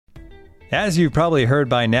As you've probably heard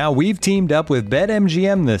by now, we've teamed up with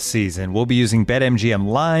BetMGM this season. We'll be using BetMGM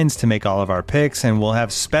lines to make all of our picks, and we'll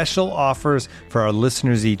have special offers for our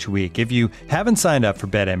listeners each week. If you haven't signed up for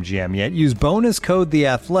BetMGM yet, use bonus code The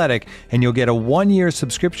Athletic, and you'll get a 1-year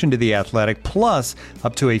subscription to The Athletic, plus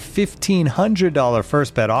up to a $1,500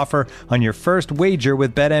 first bet offer on your first wager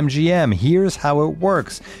with BetMGM. Here's how it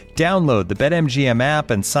works. Download the BetMGM app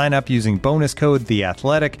and sign up using bonus code The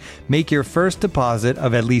Athletic. Make your first deposit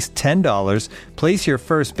of at least $10. Place your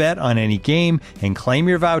first bet on any game and claim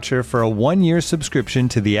your voucher for a 1-year subscription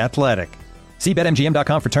to The Athletic. See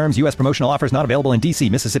BetMGM.com for terms. U.S. promotional offers not available in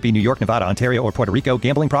D.C., Mississippi, New York, Nevada, Ontario, or Puerto Rico.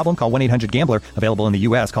 Gambling problem? Call 1-800-GAMBLER. Available in the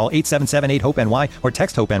U.S. Call 877-8-HOPE-NY or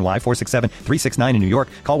text HOPE-NY 467-369 in New York.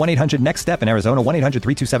 Call 1-800-NEXT-STEP in Arizona.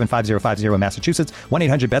 1-800-327-5050 in Massachusetts.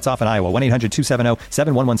 1-800-BETS-OFF in Iowa.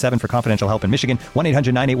 1-800-270-7117 for confidential help in Michigan.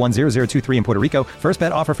 1-800-981-0023 in Puerto Rico. First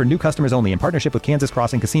bet offer for new customers only in partnership with Kansas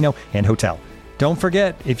Crossing Casino and Hotel. Don't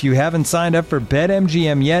forget, if you haven't signed up for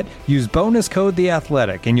BetMGM yet, use bonus code The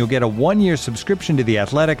Athletic, and you'll get a 1-year subscription to The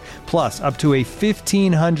Athletic, plus up to a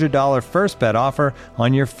 $1,500 first bet offer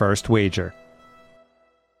on your first wager.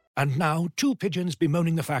 And now, two pigeons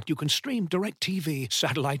bemoaning the fact you can stream DirecTV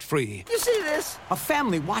satellite-free. You see this? A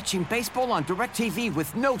family watching baseball on DirecTV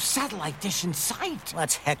with no satellite dish in sight.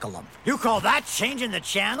 Let's heckle them. You call that changing the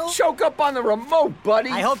channel? Choke up on the remote, buddy.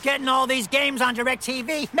 I hope getting all these games on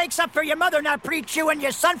DirecTV makes up for your mother not pre-chewing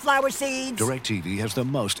your sunflower seeds. DirecTV has the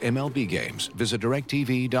most MLB games. Visit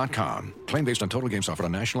DirecTV.com. Claim based on total games offered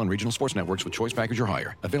on national and regional sports networks with choice package or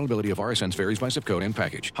higher. Availability of RSNs varies by zip code and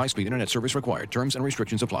package. High-speed internet service required. Terms and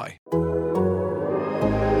restrictions apply.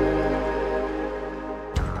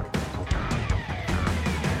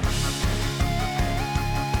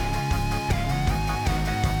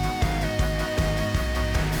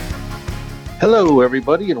 Hello,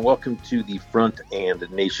 everybody, and welcome to the Front and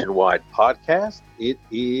Nationwide podcast. It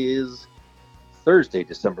is Thursday,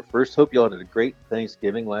 December 1st. Hope you all had a great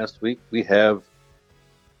Thanksgiving last week. We have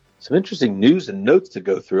some interesting news and notes to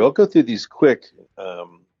go through. I'll go through these quick.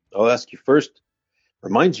 I'll ask you first,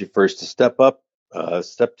 remind you first to step up,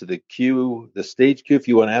 step to the queue, the stage queue. If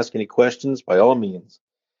you want to ask any questions, by all means,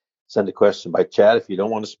 send a question by chat if you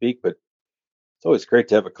don't want to speak, but it's always great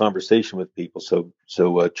to have a conversation with people. So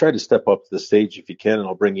try to step up to the stage if you can, and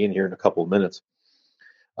I'll bring you in here in a couple of minutes.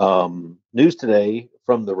 News today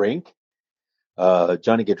from the rink,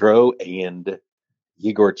 Johnny Gaudreau and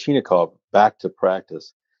Yegor Chinakhov back to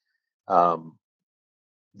practice.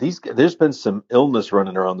 There's been some illness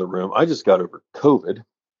running around the room. I just got over COVID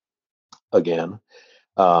again.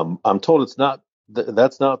 I'm told it's not,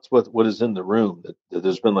 that's not what is in the room, that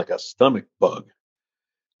there's been like a stomach bug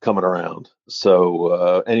coming around.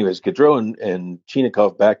 So anyways, Gaudreau and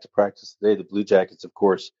Chinakhov back to practice today. The Blue Jackets, of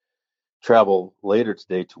course, travel later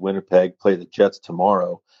today to Winnipeg, play the Jets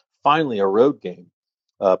tomorrow. Finally, a road game.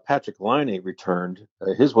 Patrick Laine returned.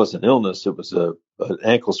 His was an illness. It was an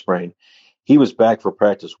ankle sprain. He was back for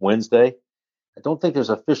practice Wednesday. I don't think there's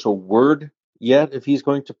official word yet if he's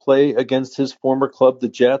going to play against his former club, the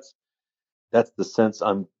Jets. That's the sense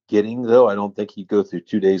I'm getting, though. I don't think he'd go through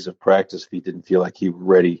 2 days of practice if he didn't feel like he was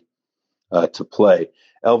ready to play.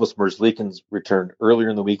 Elvis Merzlikins returned earlier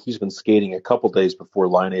in the week. He's been skating a couple days before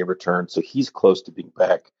Laine returned, so he's close to being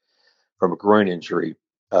back from a groin injury.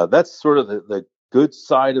 That's sort of the good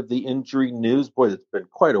side of the injury news. Boy, there's been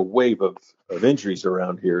quite a wave of injuries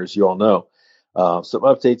around here, as you all know. Some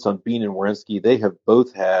updates on Bean and Werenski. They have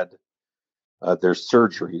both had their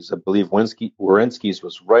surgeries. I believe Werenski's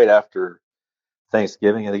was right after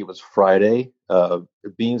Thanksgiving. I think it was Friday.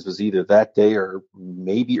 Bean's was either that day or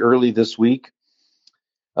maybe early this week.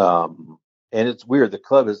 And it's weird. The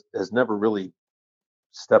club has never really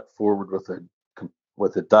stepped forward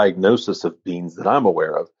with a diagnosis of Bean's that I'm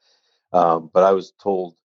aware of. But I was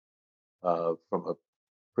told from a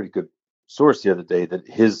pretty good source the other day that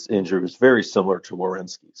his injury was very similar to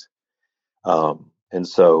Werenski's. And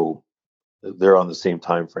so they're on the same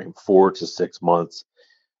time frame, 4 to 6 months.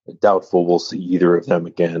 Doubtful we'll see either of them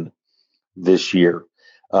again this year.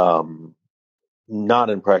 Not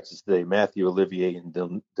in practice today, Matthew Olivier and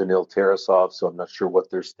Danil Tarasov, so I'm not sure what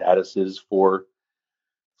their status is for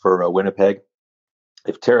Winnipeg.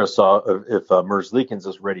 If Merzlikins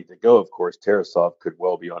is ready to go, of course, Tarasov could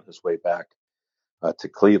well be on his way back to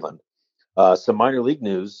Cleveland. Some minor league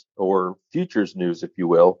news, or futures news, if you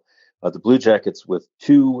will. The Blue Jackets with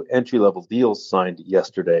 2 entry-level deals signed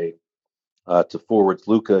yesterday to forwards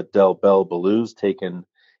Luca Del Bel Belluz, taken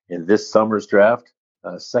in this summer's draft,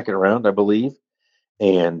 second round, I believe,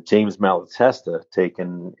 and James Malatesta,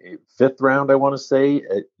 taken 5th round, I want to say,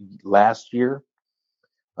 last year.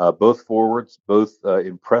 Both forwards, both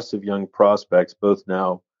impressive young prospects, both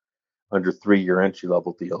now under 3-year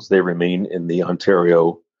entry-level deals. They remain in the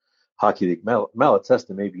Ontario Hockey League.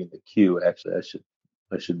 Malatesta may be in the queue, actually.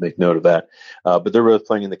 I should make note of that. But they're both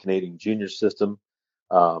playing in the Canadian junior system,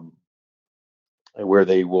 where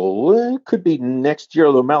they will, it could be next year,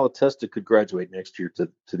 although Malatesta could graduate next year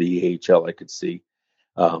to the AHL, I could see.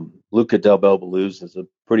 Luca Del Belbaluz is a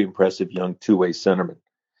pretty impressive young two-way centerman.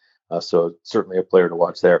 So certainly a player to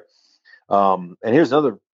watch there. And here's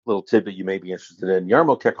another little tidbit you may be interested in.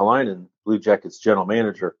 Jarmo Kekalainen, Blue Jackets general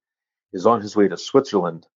manager, is on his way to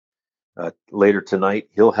Switzerland later tonight.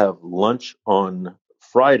 He'll have lunch on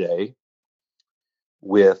Friday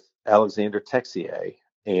with Alexander Texier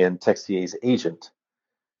and Texier's agent.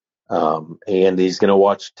 And he's going to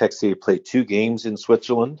watch Texier play 2 games in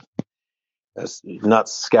Switzerland. Not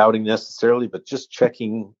scouting necessarily, but just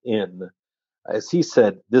checking in. As he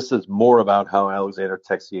said, this is more about how Alexander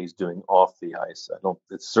Texier is doing off the ice.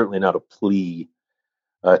 It's certainly not a plea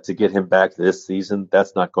to get him back this season.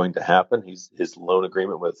 That's not going to happen. His loan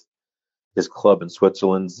agreement with his club in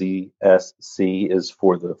Switzerland, ZSC, is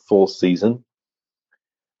for the full season.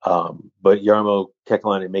 But Jarmo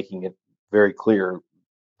Kekalainen making it very clear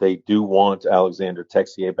they do want Alexander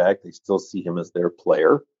Texier back. They still see him as their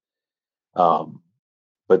player.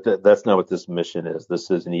 But that's not what this mission is.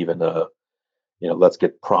 This isn't even let's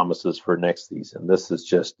get promises for next season. This is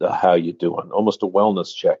just how you doing, almost a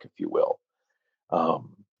wellness check, if you will.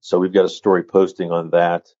 So we've got a story posting on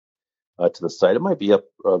that to the site. It might be up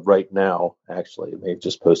right now, actually. It may have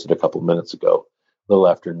just posted a couple minutes ago, a little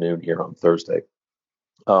after noon here on Thursday.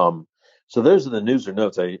 So those are the news or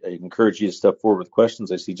notes. I encourage you to step forward with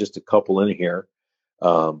questions. I see just a couple in here.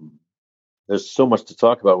 There's so much to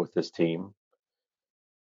talk about with this team.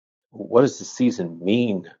 What does the season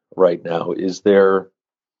mean right now? Are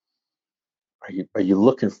you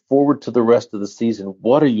looking forward to the rest of the season?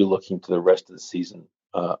 What are you looking to the rest of the season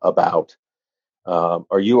about?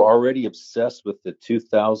 Are you already obsessed with the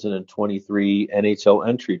 2023 NHL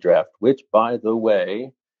entry draft, which, by the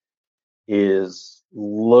way, is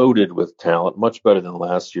loaded with talent, much better than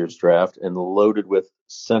last year's draft, and loaded with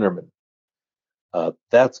centermen?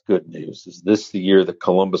 That's good news. Is this the year that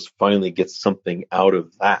Columbus finally gets something out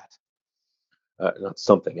of that? Not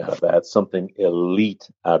something out of that, something elite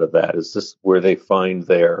out of that. Is this where they find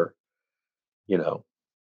their,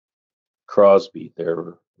 Crosby,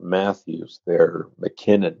 their Matthews, their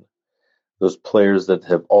McKinnon, those players that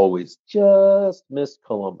have always just missed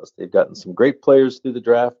Columbus? They've gotten some great players through the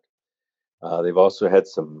draft. They've also had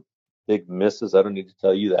some big misses. I don't need to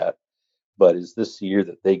tell you that. But is this the year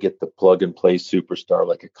that they get the plug-and-play superstar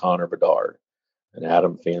like a Connor Bedard, an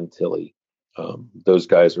Adam Fantilli? Those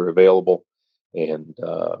guys are available. And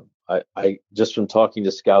I just from talking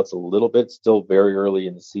to scouts a little bit, still very early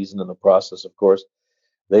in the season in the process, of course,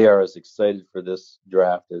 they are as excited for this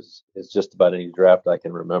draft as just about any draft I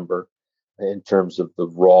can remember in terms of the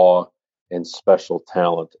raw and special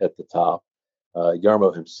talent at the top.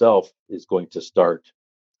 Jarmo himself is going to start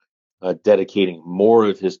dedicating more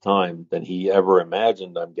of his time than he ever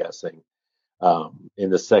imagined, I'm guessing, in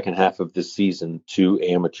the second half of this season to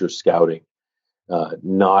amateur scouting.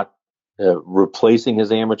 Not replacing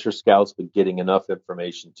his amateur scouts, but getting enough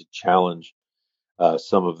information to challenge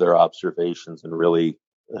some of their observations and really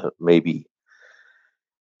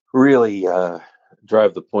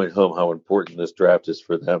drive the point home how important this draft is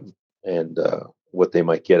for them and what they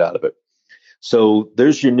might get out of it. So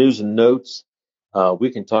there's your news and notes.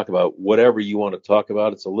 We can talk about whatever you want to talk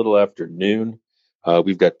about. It's a little after noon.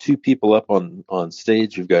 We've got 2 people up on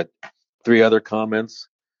stage. We've got 3 other comments.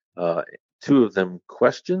 2 of them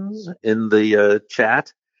questions in the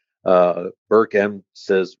chat. Burke M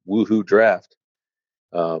says, woohoo draft.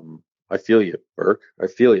 I feel you, Burke. I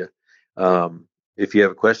feel you. If you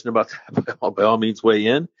have a question about that, by all means, weigh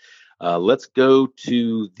in. Let's go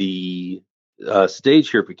to the stage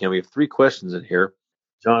here if we can. We have 3 questions in here.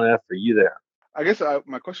 John F., are you there? I guess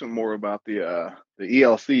my question is more about the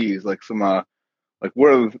ELCs, like some what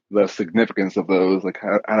are the significance of those? Like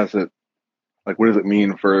how does it, what does it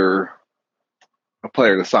mean for a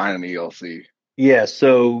player to sign an ELC? Yeah,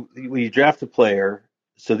 so when you draft a player,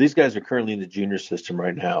 so these guys are currently in the junior system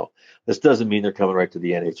right now. This doesn't mean they're coming right to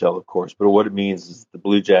the NHL, of course, but what it means is the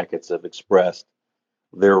Blue Jackets have expressed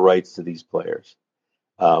their rights to these players.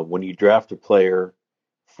 When you draft a player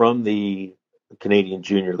from the Canadian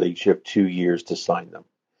Junior League, you have 2 years to sign them.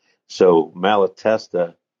 So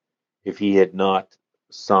Malatesta, if he had not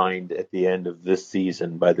signed at the end of this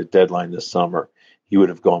season by the deadline this summer, he would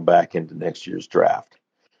have gone back into next year's draft.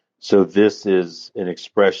 So this is an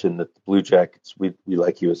expression that the Blue Jackets, we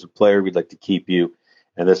like you as a player, we'd like to keep you,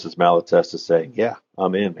 And this is Malatesta saying, yeah,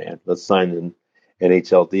 I'm in, man. Let's sign an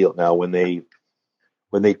NHL deal. Now, when they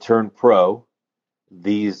turn pro,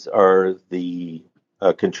 these are the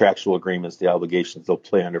contractual agreements, the obligations they'll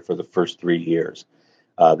play under for the first 3 years.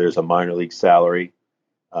 There's a minor league salary,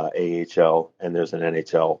 AHL, and there's an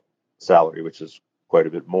NHL salary, which is quite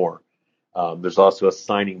a bit more. There's also a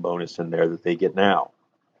signing bonus in there that they get now.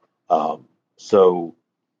 So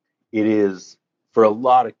it is, for a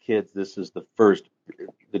lot of kids, this is the first.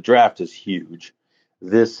 The draft is huge.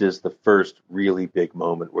 This is the first really big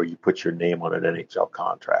moment where you put your name on an NHL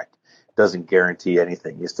contract. It doesn't guarantee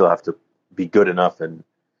anything. You still have to be good enough and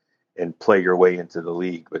play your way into the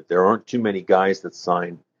league. But there aren't too many guys that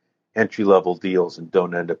sign entry-level deals and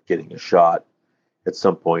don't end up getting a shot at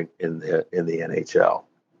some point in the NHL.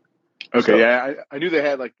 Okay, So, yeah, I knew they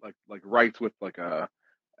had like rights with like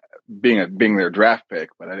being their draft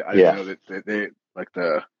pick, but I didn't know that they like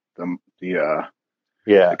the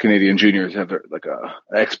Canadian juniors have their like a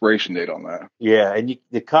expiration date on that. Yeah, and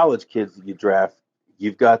the college kids that you draft,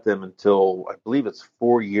 you've got them until, I believe it's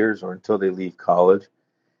 4 years or until they leave college.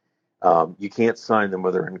 You can't sign them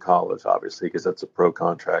when they're in college, obviously, because that's a pro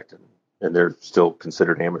contract, and they're still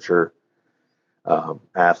considered amateur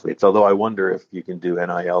athletes. Although I wonder if you can do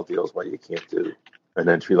NIL deals while you can't do an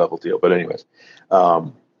entry-level deal. But anyways,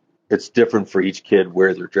 it's different for each kid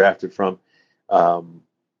where they're drafted from.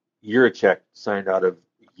 Juracek signed out of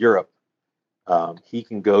Europe. He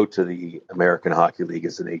can go to the American Hockey League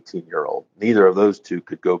as an 18-year-old. Neither of those two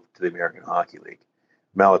could go to the American Hockey League.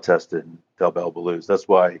 Malatesta and Del Bel Belluz. That's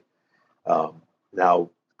why now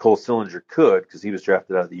Cole Sillinger could, because he was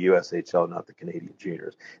drafted out of the USHL, not the Canadian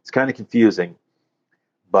juniors. It's kind of confusing,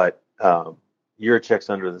 but Juracek's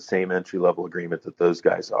under the same entry-level agreement that those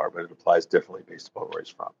guys are, but it applies differently based upon where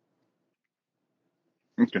he's from.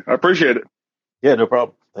 Okay, I appreciate it. Yeah, no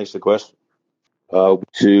problem. Thanks for the question.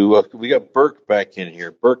 We got Burke back in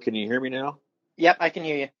here. Burke, can you hear me now? Yep, I can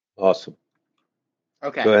hear you. Awesome.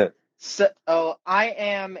 Okay. Go ahead. So, I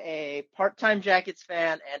am a part-time Jackets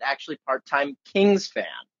fan and actually part-time Kings fan.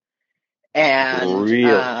 And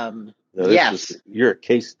really? yes, You're a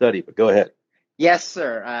case study, but go ahead. Yes,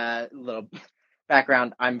 sir. A little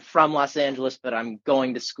background. I'm from Los Angeles, but I'm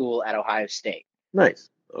going to school at Ohio State. Nice.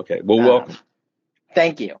 Okay. Well, welcome.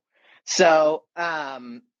 Thank you. So,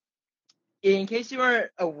 in case you weren't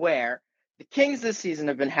aware, the Kings this season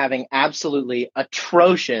have been having absolutely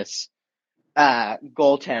atrocious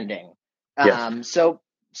goaltending. Yes.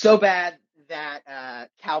 So bad that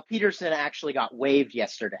Cal Peterson actually got waived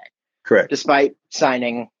yesterday. Correct. Despite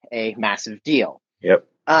signing a massive deal. Yep.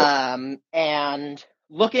 And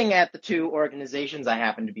looking at the two organizations I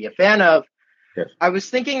happen to be a fan of, yes, I was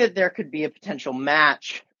thinking that there could be a potential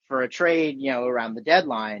match for a trade, around the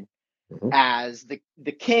deadline, as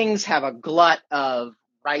the Kings have a glut of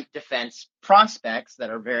right defense prospects that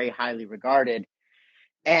are very highly regarded,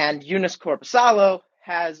 and Joonas Korpisalo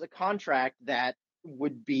has a contract that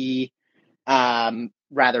would be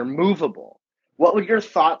rather movable. What would your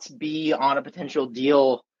thoughts be on a potential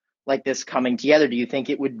deal like this coming together? Do you think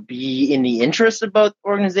it would be in the interest of both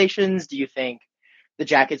organizations? Do you think the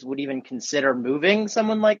Jackets would even consider moving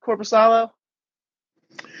someone like Korpisalo?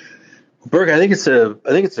 Burke, I think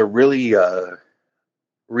it's a really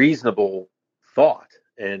reasonable thought,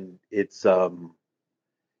 and it's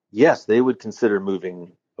yes, they would consider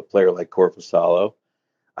moving a player like Korpisalo.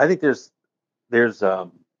 I think there's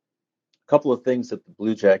a couple of things that the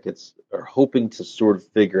Blue Jackets are hoping to sort of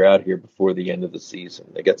figure out here before the end of the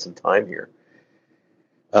season. They got some time here.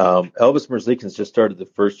 Elvis Merzlikins just started the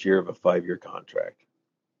first year of a 5-year contract.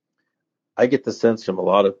 I get the sense from a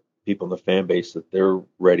lot of people in the fan base that they're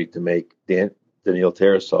ready to make Daniil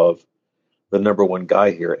Tarasov the number one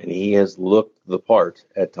guy here, and he has looked the part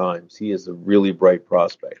at times. He is a really bright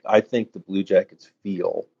prospect. I think the Blue Jackets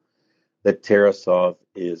feel that Tarasov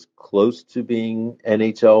is close to being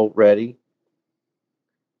NHL ready,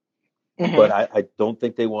 but I don't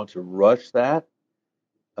think they want to rush that.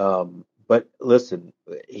 But listen,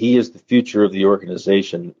 he is the future of the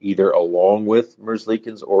organization, either along with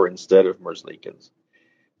Merzlikins or instead of Merzlikins.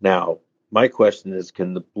 Now, my question is,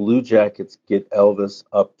 can the Blue Jackets get Elvis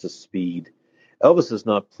up to speed? Elvis has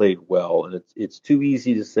not played well, and it's too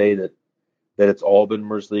easy to say that it's all been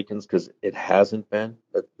Merzlikins, because it hasn't been.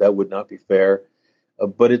 That would not be fair.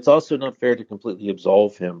 But it's also not fair to completely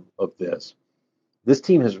absolve him of this. This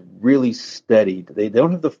team has really steadied. They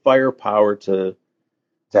don't have the firepower to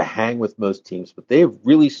hang with most teams, but they have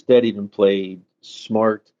really steadied and played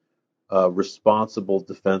smart, responsible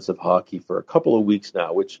defensive hockey for a couple of weeks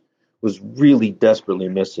now, which was really desperately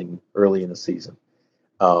missing early in the season.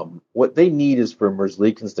 What they need is for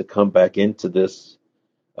Merzlikins to come back into this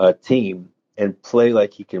team and play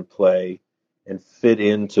like he can play and fit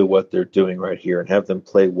into what they're doing right here and have them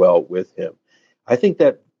play well with him. I think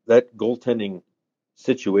that goaltending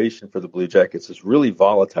situation for the Blue Jackets is really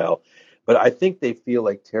volatile, but I think they feel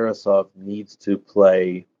like Tarasov needs to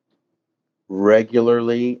play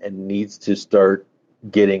regularly and needs to start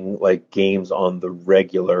getting like games on the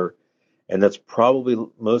regular, and that's probably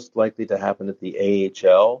most likely to happen at the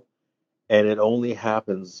AHL. And it only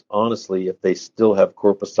happens, honestly, if they still have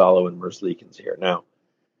Korpisalo and Merzlikins here. Now,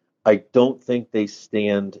 I don't think they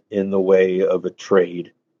stand in the way of a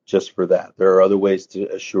trade just for that. There are other ways to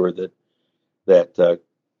assure that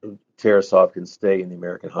Tarasov can stay in the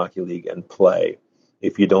American Hockey League and play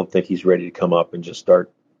if you don't think he's ready to come up and just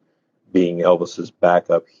start being Elvis's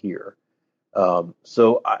backup here.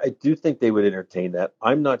 So I do think they would entertain that.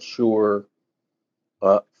 I'm not sure,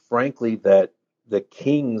 frankly, that the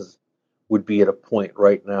Kings would be at a point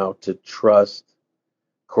right now to trust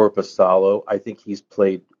Korpisalo. I think he's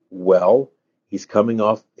played well. He's coming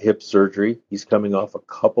off hip surgery. He's coming off a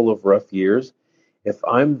couple of rough years. If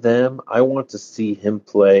I'm them, I want to see him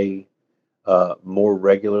play more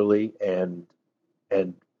regularly and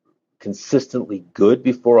consistently good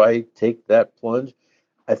before I take that plunge.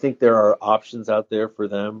 I think there are options out there for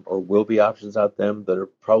them, or will be options out them that are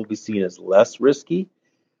probably seen as less risky.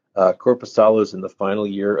 Korpisalo is in the final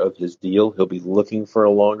year of his deal. He'll be looking for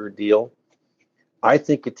a longer deal. I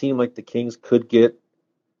think a team like the Kings could get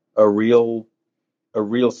a real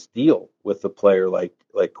steal with a player like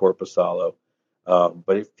Korpisalo.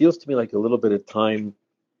 But it feels to me like a little bit of time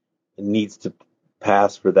needs to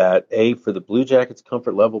pass for that, for the Blue Jackets'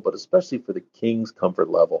 comfort level, but especially for the Kings' comfort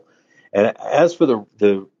level. And as for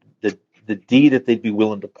the D that they'd be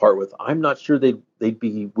willing to part with, I'm not sure they'd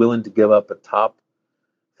be willing to give up a top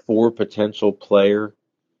 4 potential player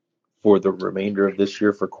for the remainder of this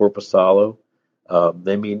year for Korpisalo.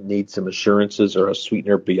 They may need some assurances or a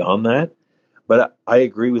sweetener beyond that. But I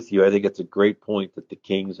agree with you. I think it's a great point that the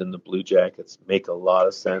Kings and the Blue Jackets make a lot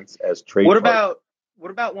of sense as trade partners.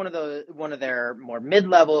 What about one of their more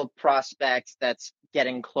mid-level prospects that's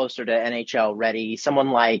getting closer to NHL ready? Someone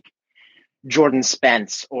like Jordan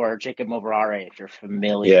Spence or Jacob Moverare, if you're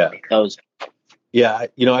familiar with those. Yeah, I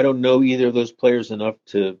don't know either of those players enough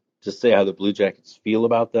to say how the Blue Jackets feel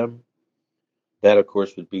about them. That, of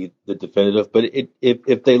course, would be the definitive. But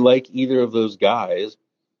if they like either of those guys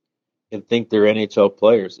and think they're NHL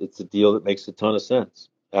players, it's a deal that makes a ton of sense.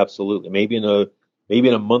 Absolutely. Maybe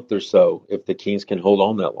in a month or so, if the Kings can hold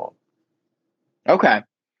on that long. Okay.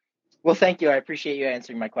 Well, thank you. I appreciate you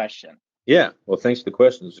answering my question. Yeah. Well, thanks for the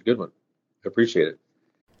question. It's a good one. I appreciate it.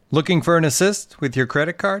 Looking for an assist with your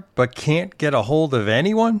credit card, but can't get a hold of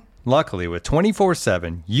anyone? Luckily, with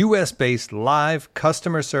 24/7 U.S.-based live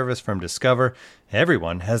customer service from Discover,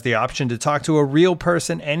 everyone has the option to talk to a real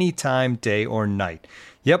person anytime, day or night.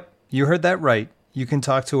 Yep, you heard that right. You can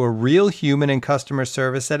talk to a real human in customer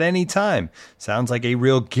service at any time. Sounds like a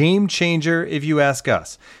real game changer if you ask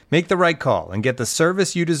us. Make the right call and get the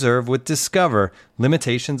service you deserve with Discover.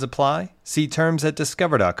 Limitations apply. See terms at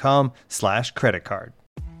discover.com/creditcard.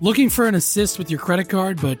 Looking for an assist with your credit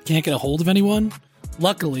card but can't get a hold of anyone?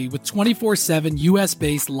 Luckily, with 24/7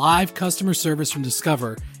 US-based live customer service from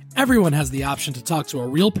Discover, everyone has the option to talk to a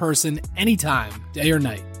real person anytime, day or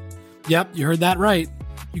night. Yep, you heard that right.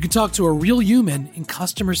 You can talk to a real human in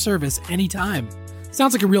customer service anytime.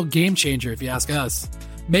 Sounds like a real game changer if you ask us.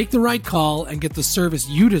 Make the right call and get the service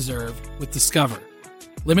you deserve with Discover.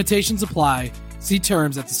 Limitations apply. See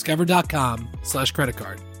terms at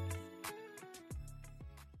discover.com/creditcard.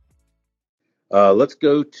 Let's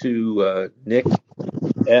go to Nick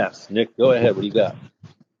S. Nick, go ahead. What do you got?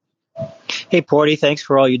 Hey, Porty, thanks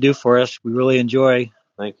for all you do for us. We really enjoy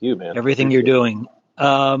Thank you, man. everything you're doing.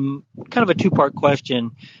 Kind of a two-part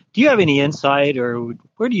question. Do you have any insight, or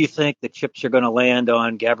where do you think the chips are going to land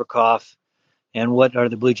on Gavrikov, and what are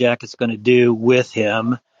the Blue Jackets going to do with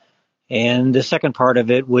him? And the second part of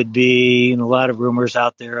it would be a lot of rumors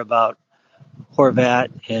out there about Horvat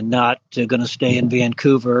and not going to stay in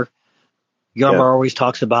Vancouver. Yarmar always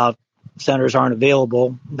talks about centers aren't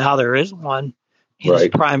available. Now there is one in his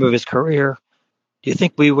prime of his career. Do you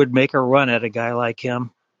think we would make a run at a guy like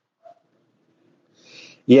him?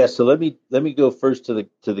 Yeah, so let me go first to the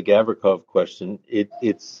Gavrikov question.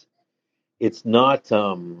 It's not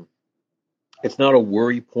a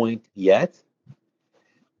worry point yet,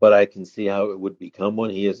 but I can see how it would become one.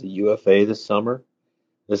 He is a UFA this summer.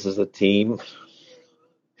 This is a team.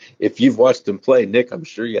 If you've watched him play, Nick, I'm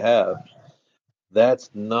sure you have. That's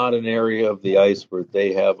not an area of the ice where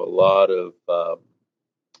they have a lot of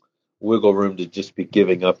wiggle room to just be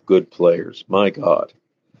giving up good players. My God.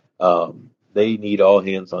 they need all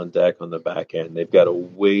hands on deck on the back end. They've got a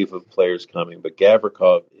wave of players coming, but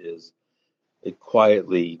Gavrikov is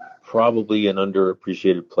quietly probably an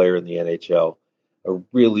underappreciated player in the NHL, a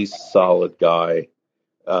really solid guy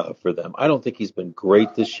for them. I don't think he's been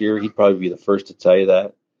great this year. He'd probably be the first to tell you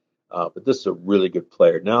that. But this is a really good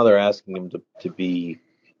player. Now they're asking him to be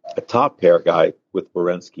a top pair guy with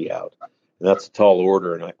Werenski out. And that's a tall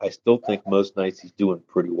order, and I still think most nights he's doing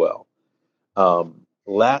pretty well.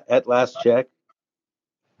 At last check,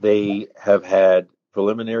 they have had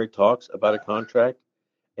preliminary talks about a contract,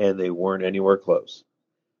 and they weren't anywhere close.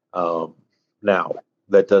 Now,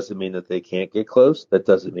 that doesn't mean that they can't get close. That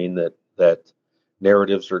doesn't mean that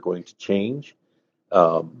narratives are going to change.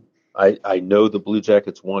 I know the Blue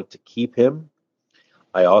Jackets want to keep him.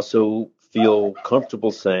 I also feel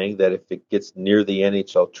comfortable saying that if it gets near the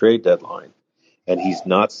NHL trade deadline and he's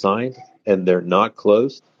not signed and they're not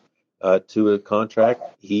close to a contract,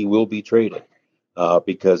 he will be traded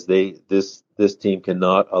because this team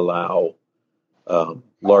cannot allow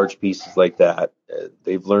large pieces like that.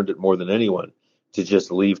 They've learned it more than anyone to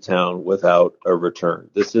just leave town without a return.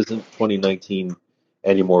 This isn't 2019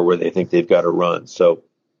 anymore where they think they've got to run. So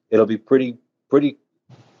it'll be pretty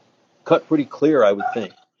clear, I would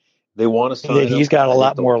think. They want to sign him. He's got a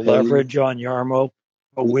lot more leverage on Jarmo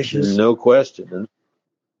wishes. No question.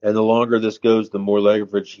 And the longer this goes, the more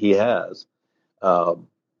leverage he has.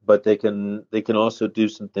 But they can also do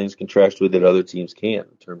some things contractually that other teams can't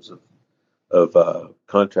in terms of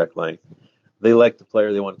contract length. They like the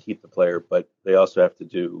player. They want to keep the player, but they also have to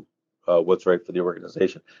do what's right for the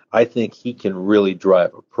organization. I think he can really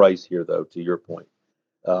drive a price here, though, to your point,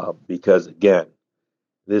 because again,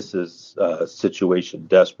 this is situation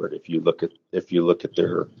desperate. If you look at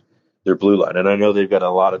their blue line, and I know they've got a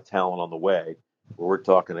lot of talent on the way. But we're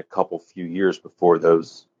talking a few years before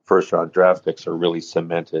those first round draft picks are really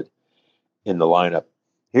cemented in the lineup.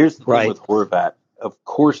 Here's the thing with Horvat. Of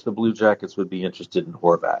course, the Blue Jackets would be interested in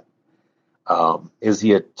Horvat. Is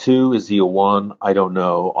he a 2? Is he a 1? I don't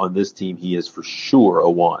know. On this team, he is for sure a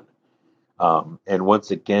 1. And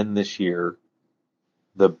once again this year,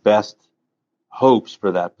 the best hopes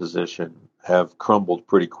for that position have crumbled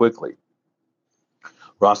pretty quickly.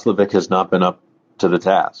 Roslovic has not been up to the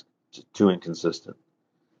task, too inconsistent.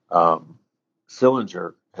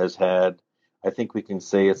 Sillinger has had, I think we can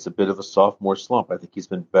say it's a bit of a sophomore slump. I think he's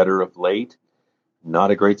been better of late.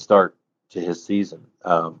 Not a great start to his season.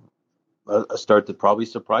 A start that probably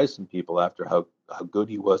surprised some people after how good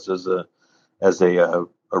he was as a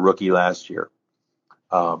rookie last year.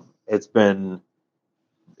 It's been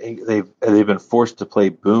they've been forced to play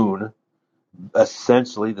Boone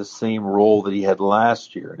essentially the same role that he had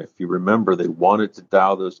last year. And if you remember, they wanted to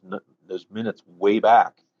dial those minutes way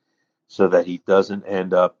back so that he doesn't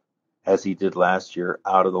end up, as he did last year,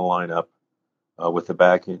 out of the lineup with a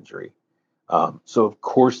back injury. So, of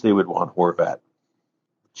course, they would want Horvat.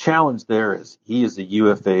 Challenge there is he is a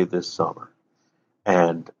UFA this summer.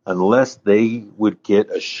 And unless they would get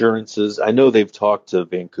assurances, I know they've talked to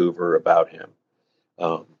Vancouver about him.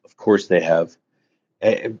 Of course they have.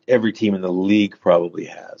 Every team in the league probably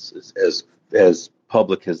has, as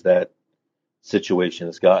public as that situation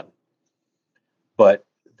has gotten. But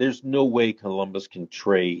there's no way Columbus can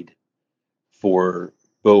trade for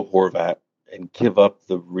Bo Horvat and give up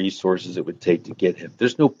the resources it would take to get him.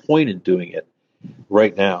 There's no point in doing it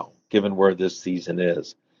right now, given where this season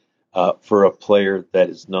is, for a player that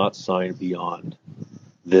is not signed beyond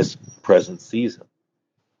this present season.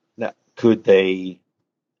 Now, could they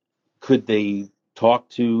talk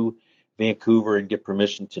to Vancouver and get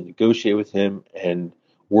permission to negotiate with him and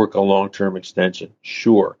work a long-term extension?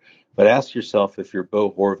 Sure. But ask yourself, if you're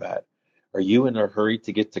Bo Horvat, are you in a hurry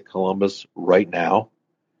to get to Columbus right now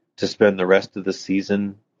to spend the rest of the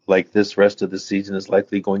season like this rest of the season is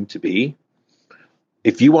likely going to be?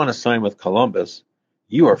 If you want to sign with Columbus,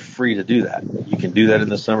 you are free to do that. You can do that in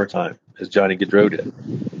the summertime, as Johnny Gaudreau did.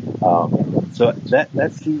 So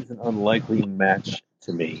that seems an unlikely match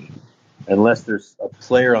to me, unless there's a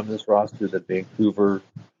player on this roster that Vancouver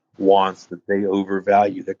wants, that they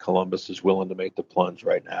overvalue, that Columbus is willing to make the plunge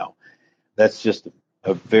right now. That's just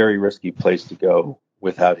a very risky place to go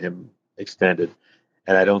without him extended.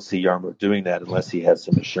 And I don't see Jarmo doing that unless he has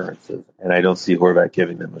some assurances. And I don't see Horvat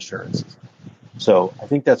giving them assurances. So I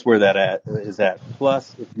think that's where that is at.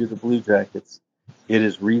 Plus, if you're the Blue Jackets, it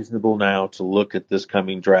is reasonable now to look at this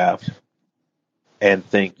coming draft and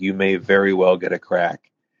think you may very well get a crack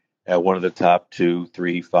at one of the top 2,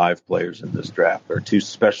 3, 5 players in this draft. There are 2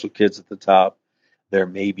 special kids at the top. There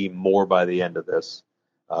may be more by the end of this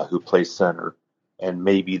who play center. And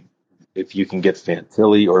maybe if you can get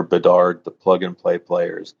Fantilli or Bedard, the plug-and-play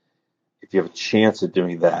players, if you have a chance of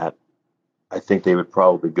doing that, I think they would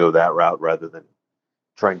probably go that route rather than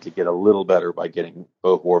trying to get a little better by getting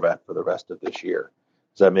Bo Horvat for the rest of this year.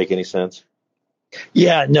 Does that make any sense?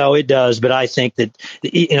 Yeah, no, it does. But I think that,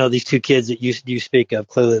 these two kids that you speak of,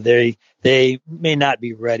 clearly they may not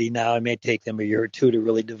be ready now. It may take them a year or two to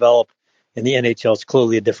really develop. And the NHL is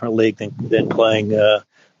clearly a different league than playing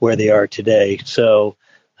where they are today. So,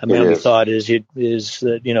 my only thought is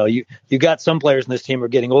that you got some players in this team are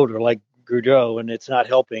getting older, like Gaudreau, and it's not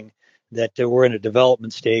helping that we're in a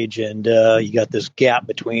development stage, and you got this gap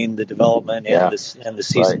between the development and the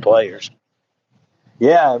seasoned players.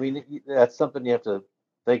 Yeah, I mean, that's something you have to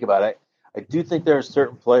think about. I do think there are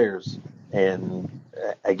certain players, and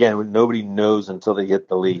again, nobody knows until they hit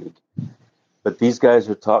the league. But these guys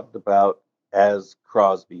are talked about as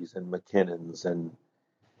Crosbys and McKinnons,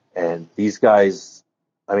 and these guys,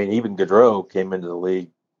 I mean, even Gaudreau came into the league,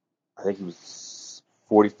 I think he was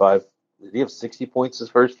 45. Did he have 60 points his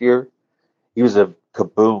first year? He was a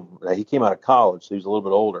kaboom. He came out of college, so he was a little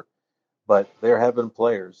bit older. But there have been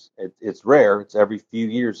players. It's rare. It's every few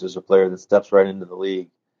years there's a player that steps right into the league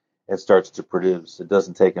and starts to produce. It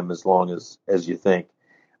doesn't take them as long as you think.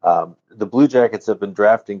 The Blue Jackets have been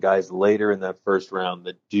drafting guys later in that first round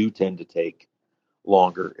that do tend to take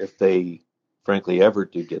longer if they, frankly, ever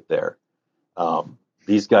do get there.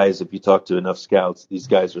 These guys, if you talk to enough scouts, these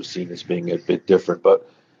guys are seen as being a bit different. But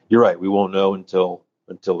you're right. We won't know until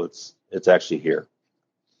it's actually here.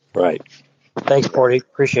 Right. Thanks, Porty.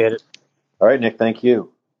 Appreciate it. All right, Nick, thank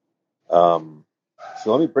you. So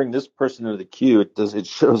let me bring this person into the queue. It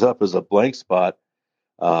shows up as a blank spot.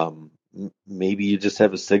 Maybe you just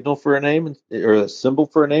have a signal for a name or a symbol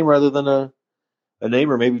for a name rather than a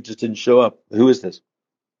name, or maybe it just didn't show up. Who is this?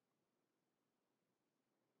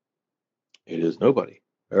 It is nobody.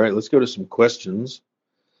 All right, let's go to some questions.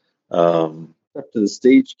 Up to the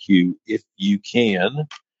stage queue, if you can.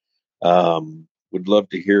 Would love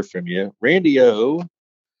to hear from you. Randy O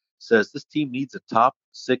says this team needs a top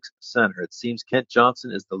 6 center. It seems Kent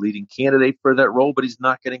Johnson is the leading candidate for that role, but he's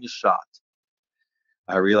not getting a shot.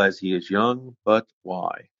 I realize he is young, but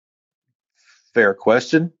why? Fair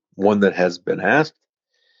question. One that has been asked.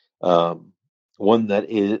 One that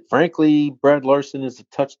is, frankly, Brad Larson is a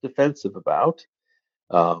touch defensive about.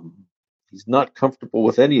 He's not comfortable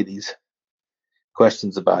with any of these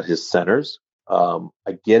questions about his centers. I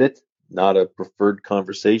get it. Not a preferred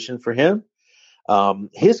conversation for him.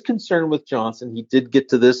 His concern with Johnson, he did get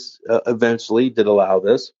to this eventually, did allow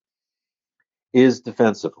this, is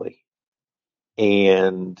defensively.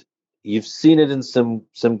 And you've seen it in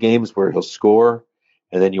some games where he'll score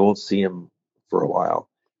and then you won't see him for a while.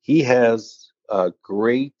 He has a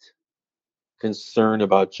great concern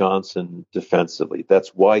about Johnson defensively. That's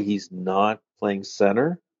why he's not playing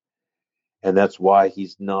center, and that's why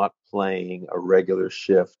he's not playing a regular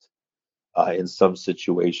shift in some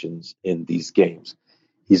situations in these games.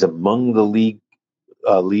 He's among the league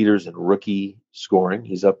leaders in rookie scoring.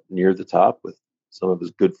 He's up near the top with some of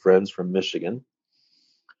his good friends from Michigan.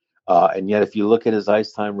 And yet, if you look at his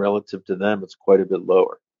ice time relative to them, it's quite a bit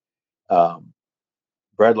lower.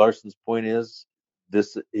 Brad Larson's point is,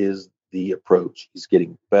 this is the approach. He's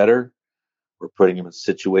getting better. We're putting him in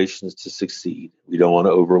situations to succeed. We don't want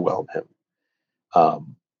to overwhelm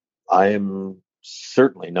him. I am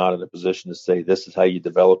certainly not in a position to say this is how you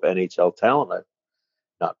develop NHL talent. I've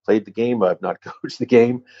not played the game. I've not coached the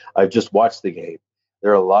game. I've just watched the game.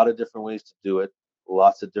 There are a lot of different ways to do it,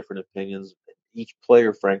 lots of different opinions. Each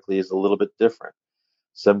player, frankly, is a little bit different.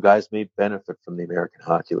 Some guys may benefit from the American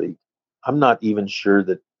Hockey League. I'm not even sure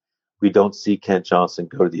that we don't see Kent Johnson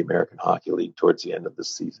go to the American Hockey League towards the end of the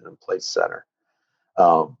season and play center.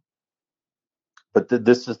 But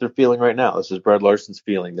this is their feeling right now. This is Brad Larson's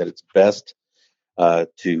feeling that it's best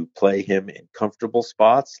to play him in comfortable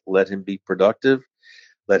spots, let him be productive,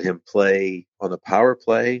 let him play on the power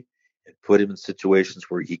play, and put him in situations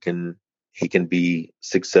where he can be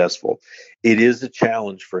successful. It is a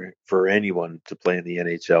challenge for anyone to play in the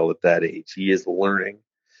NHL at that age. He is learning,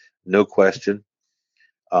 no question.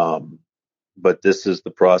 But this is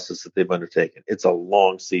the process that they've undertaken. It's a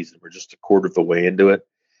long season. We're just a quarter of the way into it.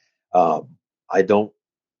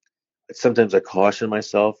 Sometimes I caution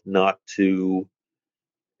myself not to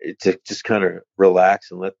just kind of relax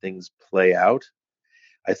and let things play out.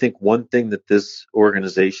 I think one thing that this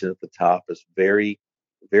organization at the top is very,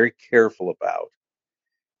 very careful about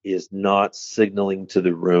is not signaling to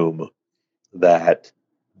the room that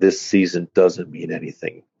this season doesn't mean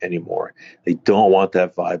anything anymore. They don't want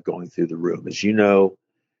that vibe going through the room. As you know,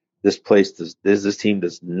 this team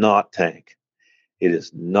does not tank. It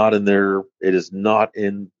is not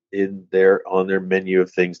in on their menu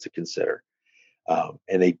of things to consider.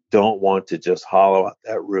 And they don't want to just hollow out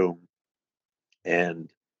that room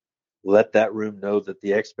and let that room know that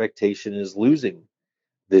the expectation is losing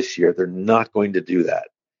this year. They're not going to do that.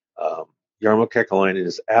 Jarmo Kekalainen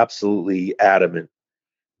is absolutely adamant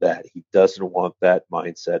that he doesn't want that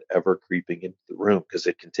mindset ever creeping into the room because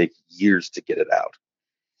it can take years to get it out.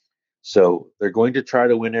 So they're going to try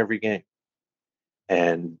to win every game.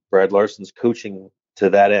 And Brad Larsen's coaching to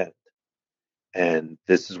that end. And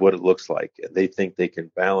this is what it looks like. And they think they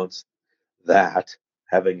can balance that,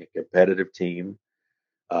 having a competitive team,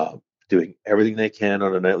 doing everything they can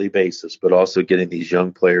on a nightly basis, but also getting these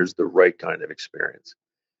young players the right kind of experience.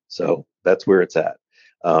 So that's where it's at.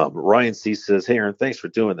 Ryan C. says, "Hey, Aaron, thanks for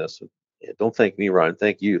doing this." Don't thank me, Ryan.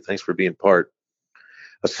 Thank you. Thanks for being part.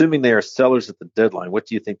 Assuming they are sellers at the deadline, what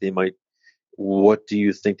do you think they might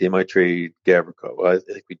trade Gavrikov? I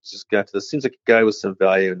think we just got to this. Seems like a guy with some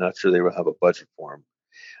value. Not sure they will have a budget for him.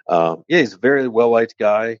 Yeah, he's a very well-liked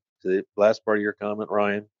guy. To the last part of your comment,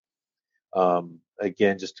 Ryan.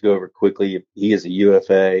 Again, just to go over quickly, he is a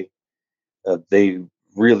UFA. They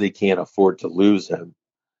really can't afford to lose him.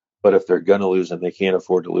 But if they're going to lose him, they can't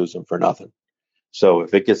afford to lose him for nothing. So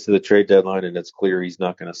if it gets to the trade deadline and it's clear he's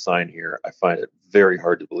not going to sign here, I find it very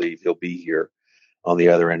hard to believe he'll be here on the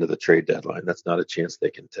other end of the trade deadline. That's not a chance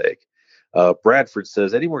they can take. Bradford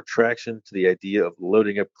says, any more traction to the idea of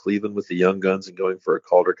loading up Cleveland with the young guns and going for a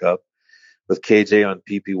Calder Cup? With KJ on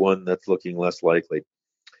PP1, that's looking less likely.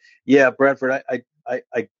 Yeah, Bradford, I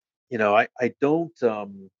don't.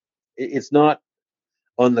 It's not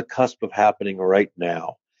on the cusp of happening right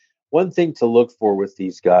now. One thing to look for with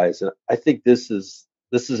these guys, and I think this is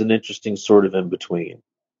an interesting sort of in between.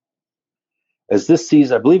 As this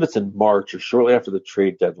season, I believe it's in March or shortly after the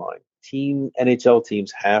trade deadline, NHL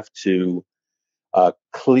teams have to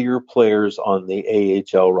clear players on the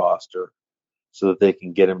AHL roster so that they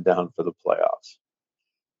can get them down for the playoffs.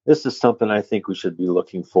 This is something I think we should be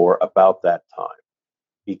looking for about that time,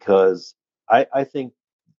 because I think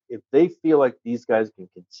if they feel like these guys can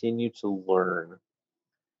continue to learn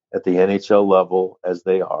at the NHL level as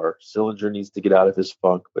they are, Sillinger needs to get out of his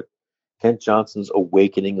funk, but Kent Johnson's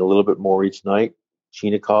awakening a little bit more each night.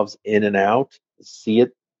 Chinakov's in and out. See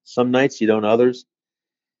it some nights, you don't others.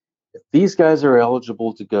 If these guys are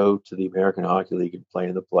eligible to go to the American Hockey League and play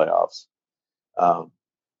in the playoffs,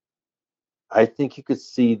 I think you could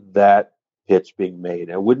see that pitch being made.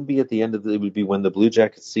 It wouldn't be at the end of it would be when the Blue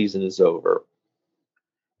Jackets season is over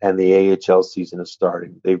and the AHL season is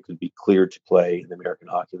starting. They could be cleared to play in the American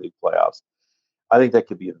Hockey League playoffs. I think that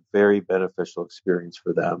could be a very beneficial experience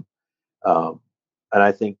for them. And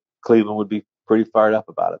I think Cleveland would be pretty fired up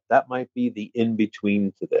about it. That might be the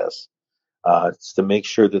in-between to this. It's to make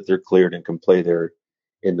sure that they're cleared and can play there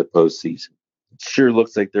in the postseason. It sure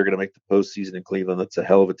looks like they're going to make the postseason in Cleveland. That's a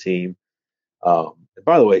hell of a team. And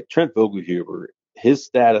by the way, Trent Vogelhuber, his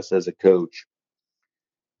status as a coach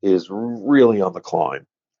is really on the climb.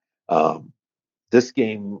 This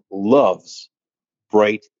game loves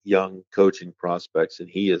bright young coaching prospects, and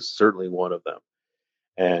he is certainly one of them.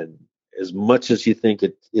 And as much as you think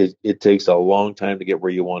it takes a long time to get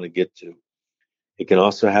where you want to get to, it can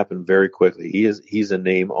also happen very quickly. He's a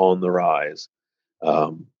name on the rise.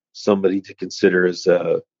 Somebody to consider as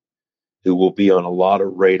who will be on a lot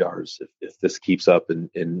of radars if this keeps up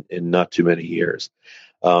in not too many years.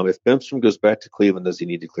 If Bemstrom goes back to Cleveland, does he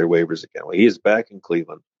need to clear waivers again? Well, he is back in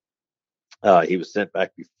Cleveland. He was sent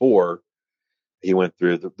back before he went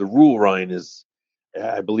through. The rule, Ryan, is,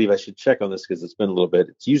 I believe I should check on this because it's been a little bit.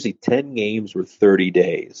 It's usually 10 games or 30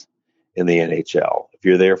 days in the NHL. If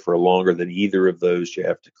you're there for longer than either of those, you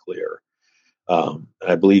have to clear.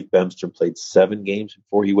 I believe Bemstrom played 7 games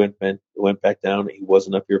before he went back down. He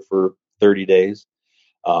wasn't up here for 30 days.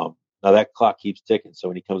 Now that clock keeps ticking, so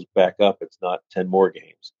when he comes back up, it's not 10 more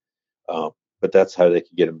games. But that's how they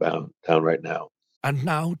can get him down right now. And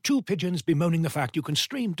now, 2 pigeons bemoaning the fact you can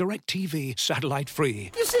stream DirecTV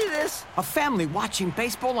satellite-free. You see this? A family watching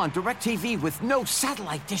baseball on DirecTV with no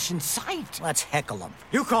satellite dish in sight. Let's heckle them.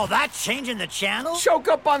 You call that changing the channel? Choke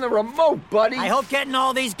up on the remote, buddy. I hope getting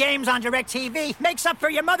all these games on DirecTV makes up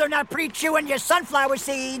for your mother not pre-chewing your sunflower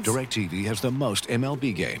seeds. DirecTV has the most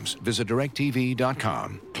MLB games. Visit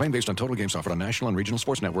DirecTV.com. Claim based on total games offered on national and regional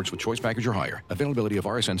sports networks with choice package or higher. Availability of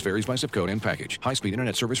RSNs varies by zip code and package. High-speed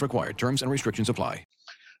internet service required. Terms and restrictions apply.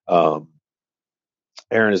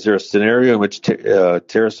 Aaron, is there a scenario in which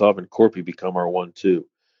Tarasov and Corpy become our 1-2?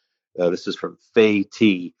 This is from Faye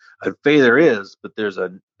T. And Faye, there is, but there's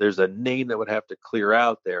a name that would have to clear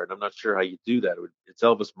out there, and I'm not sure how you do that. It's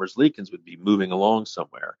Elvis Merzlikins would be moving along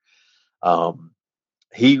somewhere.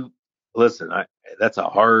 He listen, that's a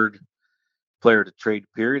hard player to trade,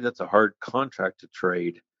 period. That's a hard contract to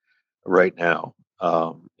trade right now.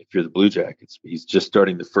 If you're the Blue Jackets, he's just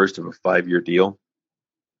starting the first of a 5-year deal.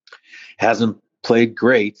 Hasn't played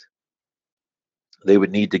great. They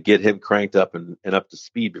would need to get him cranked up and up to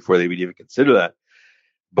speed before they would even consider that.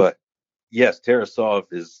 But yes, Tarasov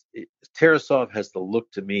has the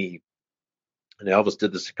look to me, and Elvis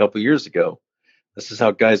did this a couple of years ago. This is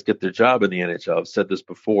how guys get their job in the NHL. I've said this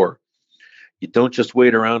before. You don't just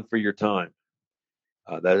wait around for your time.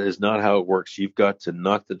 That is not how it works. You've got to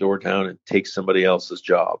knock the door down and take somebody else's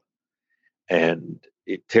job. And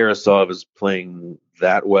Tarasov is playing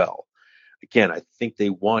that well. Again, I think they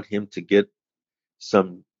want him to get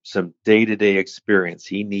some day-to-day experience.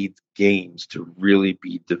 He needs games to really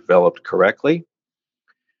be developed correctly.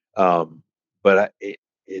 But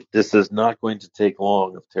this is not going to take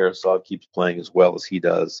long if Tarasov keeps playing as well as he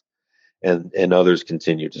does and others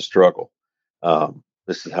continue to struggle.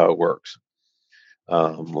 This is how it works.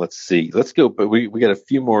 Let's see. Let's go. But we got a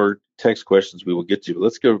few more text questions we will get to.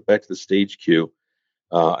 Let's go back to the stage queue.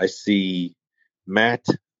 I see Matt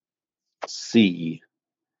C.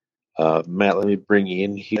 Matt, let me bring you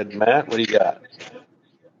in here. Matt, what do you got?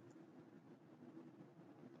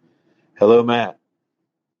 Hello, Matt.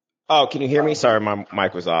 Oh, can you hear me? Sorry, my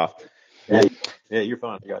mic was off. Yeah, you're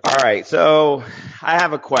fine. All right. So I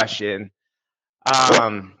have a question.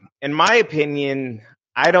 In my opinion,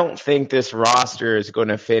 I don't think this roster is going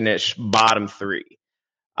to finish bottom 3,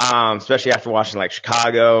 especially after watching like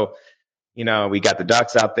Chicago. We got the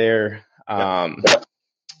Ducks out there.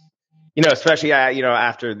 Especially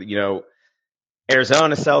after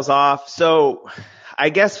Arizona sells off. So I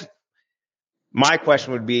guess my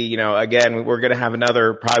question would be, again, we're going to have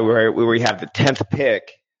another probably where we have the 10th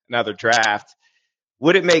pick, another draft.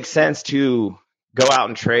 Would it make sense to go out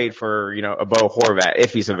and trade for, a Bo Horvat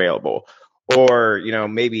if he's available? Or,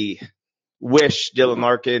 maybe wish Dylan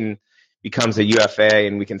Larkin becomes a UFA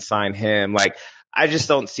and we can sign him. Like, I just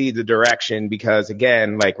don't see the direction because,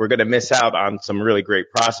 again, like we're going to miss out on some really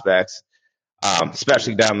great prospects,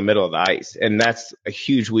 especially down the middle of the ice. And that's a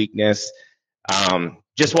huge weakness.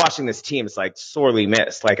 Just watching this team, it's like sorely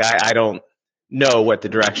missed. Like, I don't know what the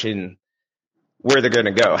direction, where they're going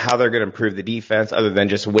to go, how they're going to improve the defense other than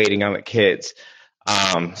just waiting on the kids.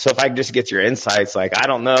 So if I can just get your insights, like, I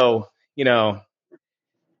don't know,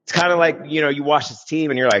 it's kind of like, you watch this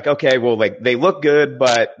team and you're like, okay, well, like they look good,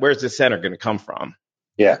 but where's the center going to come from?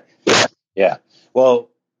 Yeah. Well,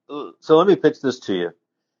 so let me pitch this to you.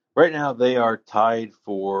 Right now, they are tied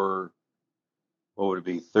for, what would it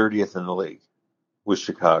be, 30th in the league with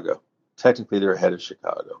Chicago. Technically, they're ahead of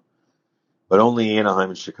Chicago, but only Anaheim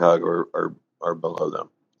and Chicago are below them.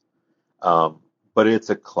 But it's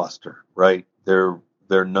a cluster, right? They're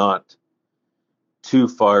not too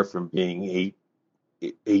far from being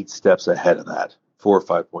eight steps ahead of that, 4 or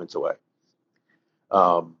 5 points away.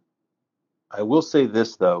 I will say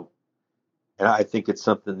this, though, and I think it's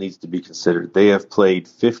something that needs to be considered. They have played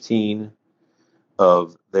 15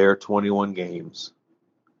 of their 21 games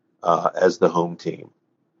as the home team.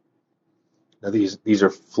 Now, these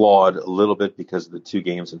are flawed a little bit because of the 2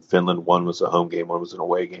 games in Finland. One was a home game, one was an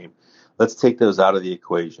away game. Let's take those out of the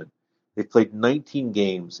equation. They've played 19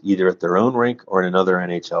 games either at their own rink or in another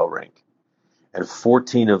NHL rink, and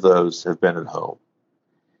 14 of those have been at home.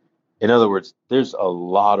 In other words, there's a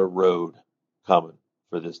lot of road coming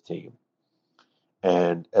for this team.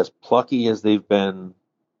 And as plucky as they've been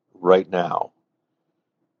right now,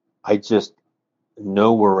 I just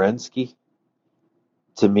know Werenski,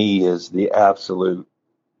 to me, is the absolute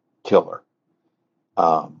killer.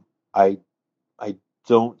 I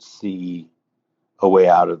don't see a way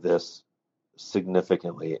out of this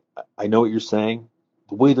significantly. I know what you're saying.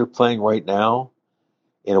 The way they're playing right now,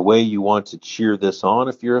 in a way you want to cheer this on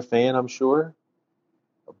if you're a fan, I'm sure.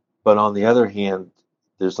 But on the other hand,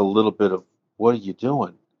 there's a little bit of, what are you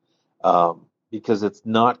doing? Because it's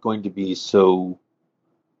not going to be so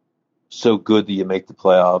good that you make the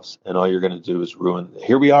playoffs and all you're going to do is ruin.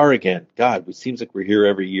 Here we are again. God, it seems like we're here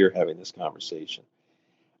every year having this conversation.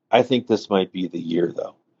 I think this might be the year,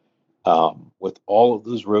 though. With all of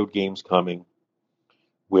those road games coming,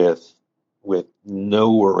 with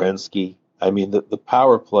no Werenski, I mean, the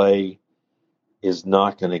power play is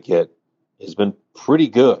not going to has been pretty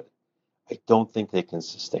good. I don't think they can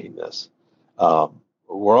sustain this.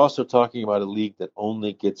 We're also talking about a league that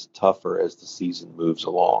only gets tougher as the season moves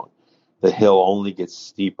along. The hill only gets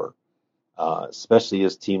steeper, especially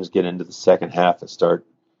as teams get into the second half and start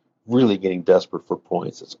really getting desperate for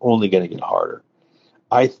points. It's only going to get harder.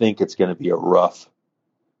 I think it's going to be a rough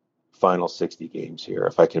final 60 games here,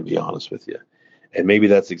 if I can be honest with you. And maybe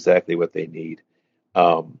that's exactly what they need.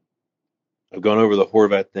 I've gone over the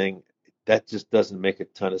Horvat thing. That just doesn't make a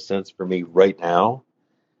ton of sense for me right now,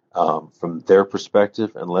 from their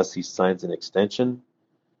perspective, unless he signs an extension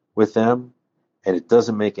with them. And it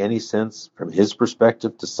doesn't make any sense from his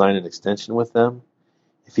perspective to sign an extension with them.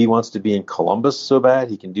 If he wants to be in Columbus so bad,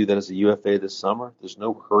 he can do that as a UFA this summer. There's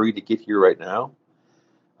no hurry to get here right now.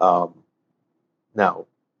 Now,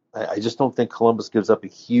 I just don't think Columbus gives up a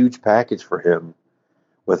huge package for him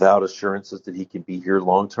without assurances that he can be here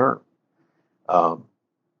long term.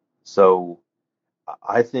 So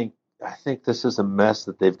I think this is a mess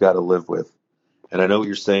that they've got to live with. And I know what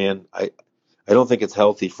you're saying. I don't think it's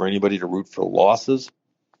healthy for anybody to root for losses.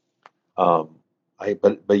 But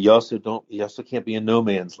you also can't be in no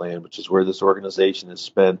man's land, which is where this organization has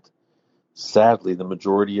spent, sadly, the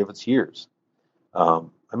majority of its years.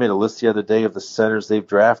 I made a list the other day of the centers they've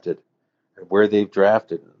drafted, and where they've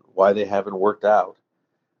drafted, and why they haven't worked out.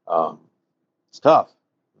 It's tough.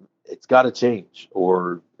 It's got to change,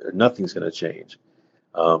 or nothing's going to change.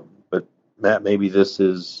 But Matt, maybe this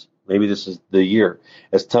is the year.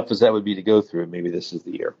 As tough as that would be to go through, maybe this is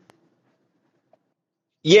the year.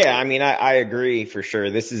 Yeah, I mean, I agree for sure.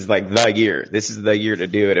 This is like the year. This is the year to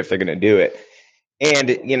do it if they're going to do it.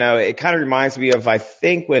 And, you know, it kind of reminds me of, I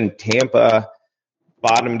think, when Tampa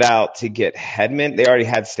bottomed out to get Hedman, they already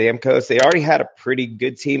had Stamkos. They already had a pretty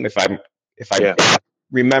good team, if I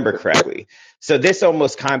remember correctly. So this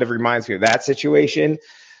almost kind of reminds me of that situation.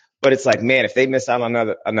 But it's like, man, if they miss out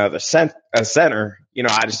on another center, you know,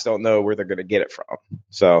 I just don't know where they're going to get it from.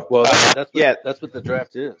 So, well, that's what the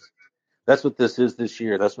draft is. That's what this is this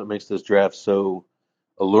year. That's what makes this draft so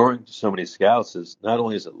alluring to so many scouts. Is not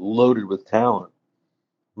only is it loaded with talent,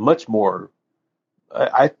 much more.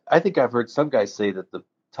 I think I've heard some guys say that the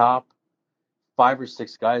top 5 or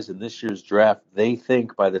 6 guys in this year's draft, they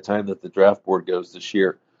think by the time that the draft board goes this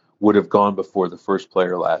year, would have gone before the first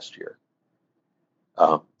player last year.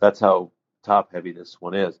 That's how top heavy this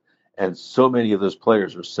one is. And so many of those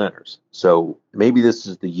players are centers. So maybe this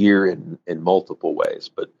is the year in multiple ways.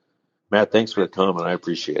 But Matt, thanks for the comment. I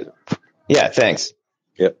appreciate it. Yeah, thanks.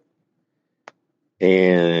 Yep.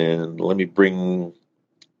 And let me bringing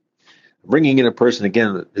in a person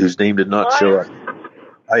again whose name did not show up.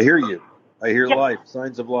 I hear you. I hear life,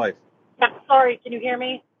 signs of life. Yeah, sorry, can you hear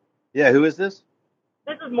me? Yeah, who is this?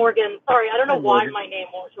 This is Morgan. Sorry, I don't know why my name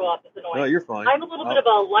won't show up. It's annoying. No, you're fine. I have a little bit of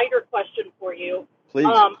a lighter question for you. Please.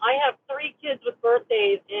 I have 3 kids with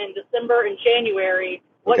birthdays in December and January.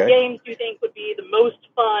 What games do you think would be the most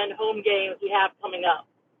fun home games we have coming up?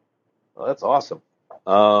 Well, that's awesome.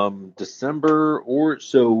 December, or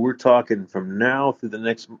so we're talking from now through the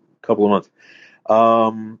next couple of months.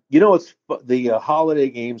 You know, the holiday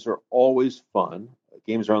games are always fun.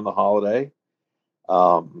 Games around the holiday.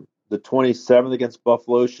 The 27th against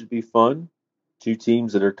Buffalo should be fun. 2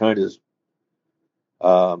 teams that are kind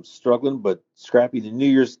of struggling but scrappy. The New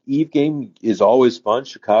Year's Eve game is always fun.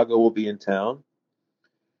 Chicago will be in town.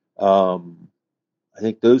 I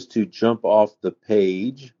think those 2 jump off the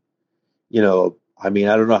page. You know, I mean,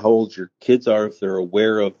 I don't know how old your kids are, if they're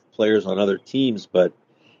aware of players on other teams, but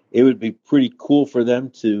it would be pretty cool for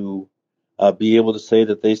them to be able to say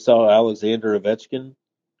that they saw Alexander Ovechkin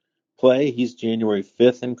play. He's January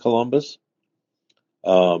 5th in Columbus.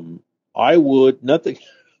 I would, nothing,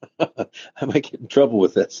 I might get in trouble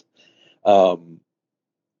with this. But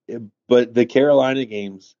the Carolina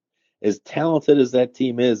games, as talented as that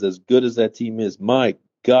team is, as good as that team is, my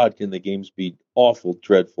God, can the games be awful,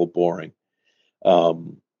 dreadful, boring.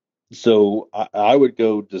 So I would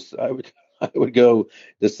go,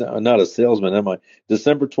 not a salesman, am I?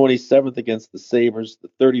 December 27th against the Sabres, the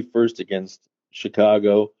 31st against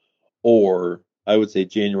Chicago, or I would say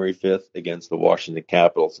January 5th against the Washington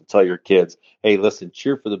Capitals, and tell your kids, hey, listen,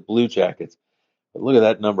 cheer for the Blue Jackets. But look at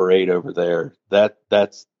that number 8 over there.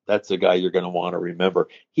 That's a guy you're going to want to remember.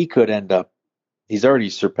 He could end up, he's already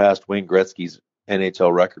surpassed Wayne Gretzky's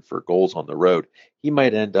NHL record for goals on the road. He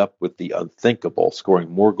might end up with the unthinkable, scoring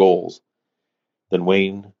more goals than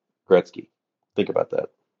Wayne Gretzky. Think about that.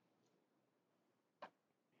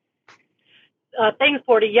 Thanks,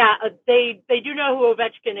 Porty. Yeah, they do know who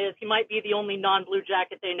Ovechkin is. He might be the only non-Blue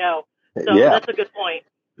Jacket they know. So that's a good point.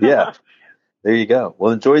 Yeah. There you go.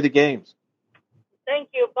 Well, enjoy the games. Thank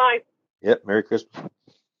you. Bye. Yep. Merry Christmas.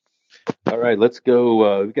 All right, let's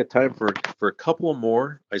go. We've got time for a couple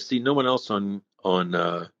more. I see no one else on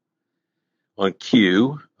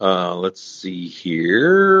queue. Let's see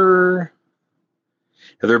here.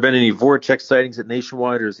 Have there been any Voracek sightings at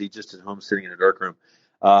Nationwide, or is he just at home sitting in a dark room?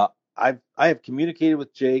 I have communicated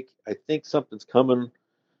with Jake. I think something's coming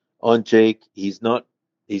on Jake. He's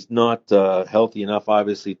He's not healthy enough,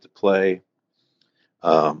 obviously, to play.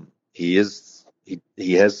 He has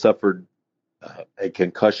suffered a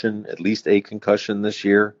concussion, at least a concussion this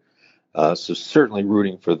year. So certainly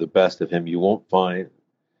rooting for the best of him. You won't find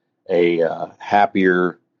a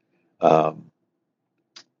happier, a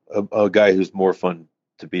guy who's more fun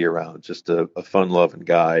to be around, just a fun-loving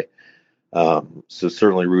guy. So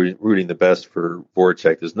certainly rooting the best for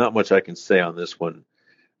Voracek. There's not much I can say on this one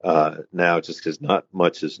now, just because not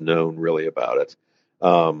much is known really about it.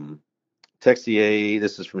 Texier,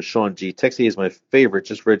 this is from Sean G. Texier is my favorite.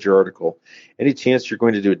 Just read your article. Any chance you're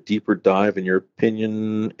going to do a deeper dive in your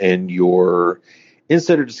opinion and your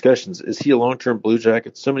insider discussions? Is he a long-term Blue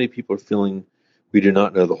Jacket? So many people are feeling we do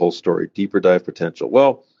not know the whole story. Deeper dive potential.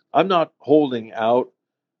 Well, I'm not holding out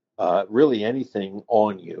really anything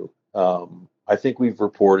on you. I think we've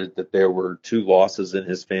reported that there were 2 losses in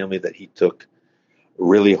his family that he took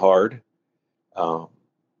really hard.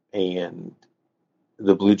 And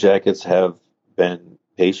the Blue Jackets have been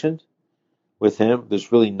patient with him.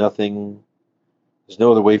 There's really nothing, there's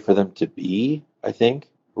no other way for them to be, I think,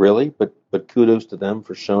 really. But kudos to them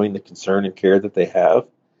for showing the concern and care that they have.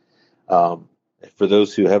 For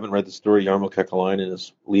those who haven't read the story, Jarmo Kekalainen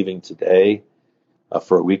is leaving today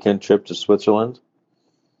for a weekend trip to Switzerland.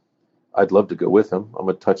 I'd love to go with him. I'm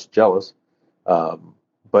a touch jealous.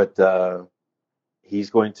 But he's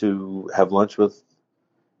going to have lunch with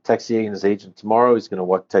Texier and his agent tomorrow. He's going to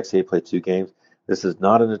watch Texier play 2 games. This is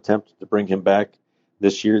not an attempt to bring him back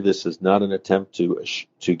this year. This is not an attempt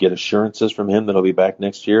to get assurances from him that he'll be back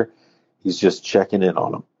next year. He's just checking in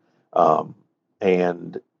on him.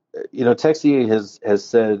 And Texier has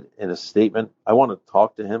said in a statement, I want to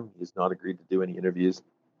talk to him. He's not agreed to do any interviews.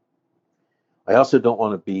 I also don't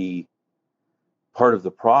want to be part of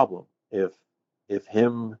the problem if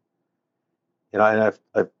him, and I've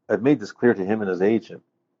made this clear to him and his agent,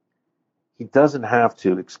 he doesn't have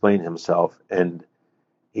to explain himself, and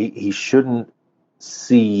he shouldn't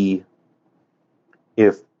see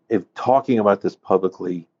if talking about this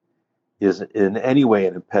publicly is in any way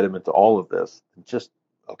an impediment to all of this. Just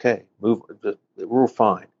okay, move. We're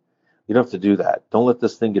fine. You don't have to do that. Don't let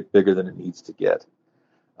this thing get bigger than it needs to get.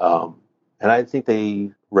 And I think they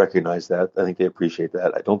recognize that. I think they appreciate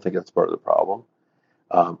that. I don't think that's part of the problem.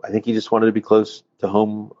 I think he just wanted to be close to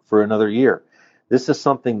home for another year. This is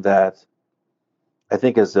something that I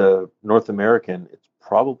think as a North American, it's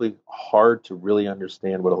probably hard to really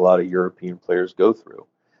understand what a lot of European players go through.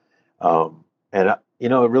 And it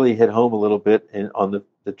really hit home a little bit on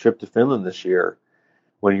the trip to Finland this year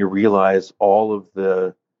when you realize all of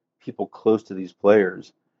the people close to these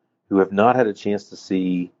players who have not had a chance to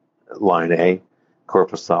see Laine,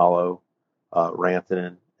 Korpisalo,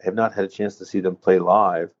 Rantanen, have not had a chance to see them play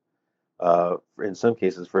live, in some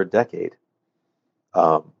cases for a decade.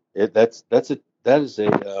 That's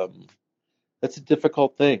a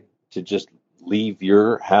difficult thing to just leave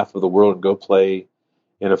your half of the world and go play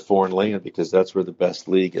in a foreign land because that's where the best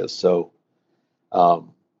league is. So, I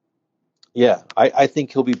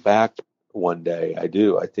think he'll be back one day. I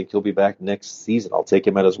do. I think he'll be back next season. I'll take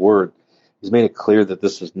him at his word. He's made it clear that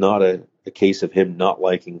this is not a case of him not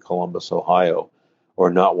liking Columbus, Ohio, or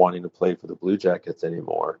not wanting to play for the Blue Jackets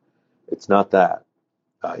anymore. It's not that.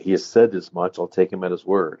 He has said as much. I'll take him at his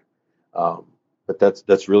word. But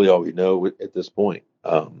that's really all we know at this point.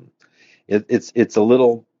 It's a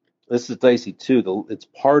little. This is dicey too. It's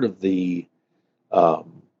part of the. I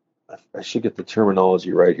should get the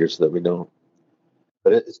terminology right here so that we don't.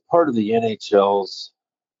 But it's part of the NHL's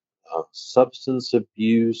substance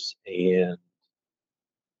abuse and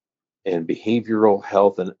behavioral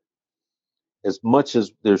health, and as much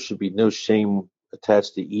as there should be no shame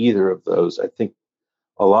attached to either of those, I think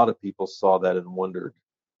a lot of people saw that and wondered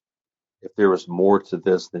if there was more to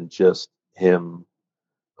this than just him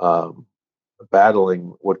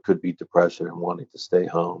battling what could be depression and wanting to stay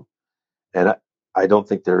home. And I don't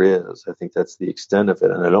think there is. I think that's the extent of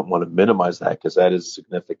it, and I don't want to minimize that because that is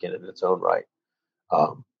significant in its own right.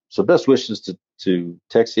 So best wishes to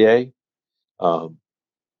Texier. I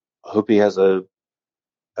hope he has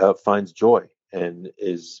finds joy and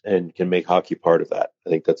can make hockey part of that. I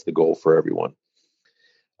think that's the goal for everyone.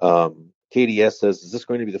 KDS says, is this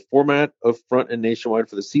going to be the format of Front and Nationwide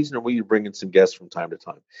for the season, or will you bring in some guests from time to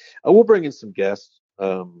time? We'll bring in some guests,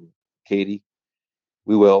 Katie.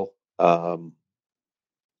 We will.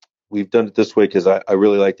 We've done it this way because I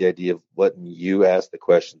really like the idea of letting you ask the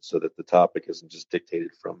questions so that the topic isn't just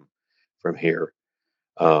dictated from here.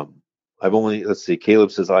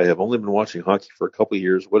 Caleb says, I have only been watching hockey for a couple of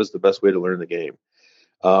years. What is the best way to learn the game?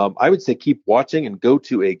 I would say keep watching and go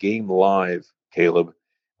to a game live, Caleb.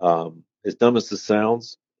 As dumb as this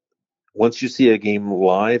sounds, once you see a game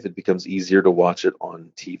live, it becomes easier to watch it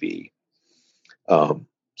on TV. So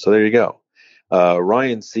there you go.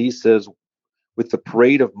 Ryan C. says, with the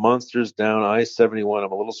parade of monsters down I-71,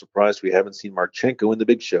 I'm a little surprised we haven't seen Marchenko in the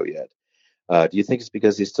big show yet. Do you think it's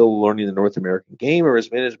because he's still learning the North American game, or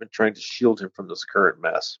is management trying to shield him from this current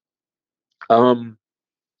mess? I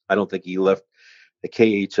don't think he left the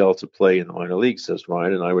KHL to play in the minor league, says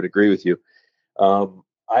Ryan, and I would agree with you.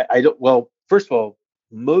 I don't. Well, first of all,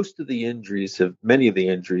 many of the injuries have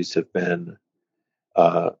been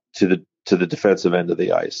to the defensive end of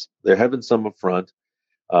the ice. There have been some up front.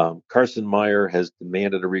 Carson Meyer has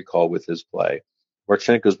demanded a recall with his play.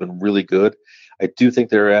 Marchenko's been really good. I do think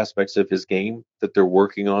there are aspects of his game that they're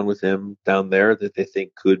working on with him down there that they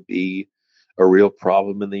think could be a real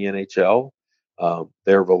problem in the NHL.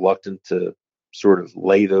 They're reluctant to sort of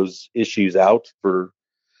lay those issues out for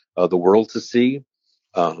the world to see.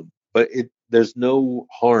 But there's no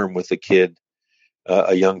harm with a kid,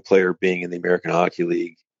 a young player being in the American Hockey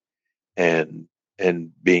League and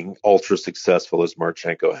being ultra successful as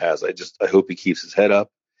Marchenko has. I hope he keeps his head up,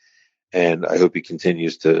 and I hope he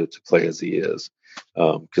continues to play as he is,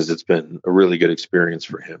 because it's been a really good experience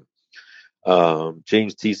for him.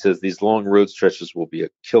 James T says these long road stretches will be a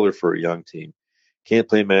killer for a young team. Can't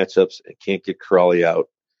play matchups and can't get Crawley out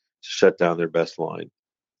to shut down their best line.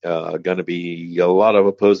 Going to be a lot of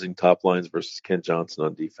opposing top lines versus Kent Johnson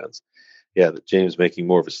on defense. Yeah, James making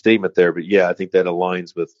more of a statement there, but yeah, I think that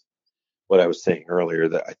aligns with what I was saying earlier,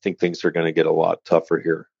 that I think things are going to get a lot tougher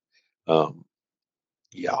here.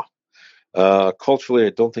 Culturally,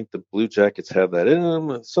 I don't think the Blue Jackets have that in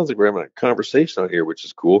them. It sounds like we're having a conversation out here, which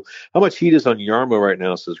is cool. How much heat is on Jarmo right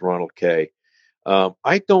now, says Ronald K.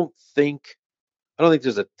 I don't think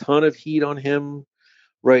there's a ton of heat on him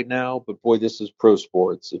right now, but boy, this is pro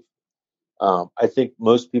sports. I think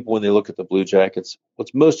most people, when they look at the Blue Jackets,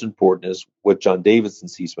 what's most important is what John Davidson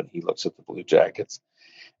sees when he looks at the Blue Jackets.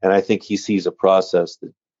 And I think he sees a process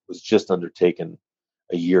that was just undertaken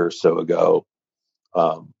a year or so ago.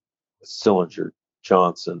 Sillinger,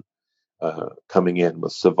 Johnson coming in,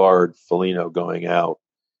 with Savard, Foligno going out,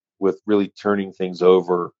 with really turning things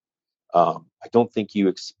over. I don't think you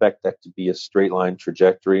expect that to be a straight line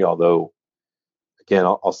trajectory, although, again,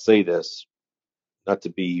 I'll say this, not to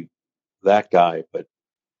be that guy, but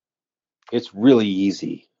it's really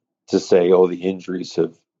easy to say, oh, the injuries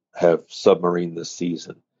have submarined this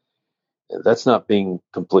season. That's not being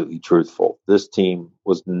completely truthful. This team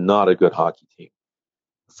was not a good hockey team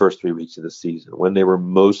the first 3 weeks of the season when they were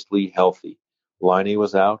mostly healthy. Laine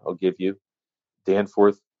was out, I'll give you.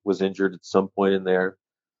 Danforth was injured at some point in there.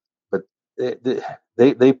 But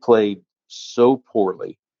they played so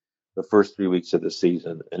poorly the first 3 weeks of the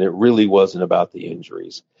season, and it really wasn't about the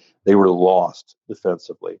injuries. They were lost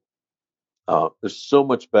defensively. They're so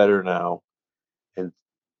much better now, and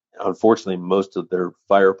unfortunately, most of their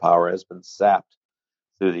firepower has been sapped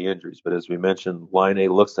through the injuries. But as we mentioned, Laine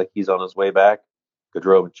looks like he's on his way back.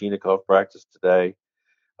 Gaudreau and Chinakhov practiced today.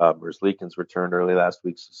 Merzlikins returned early last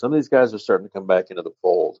week. So some of these guys are starting to come back into the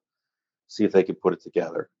fold, see if they can put it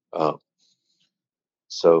together.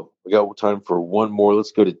 So we got time for one more.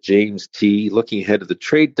 Let's go to James T. Looking ahead to the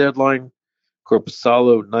trade deadline,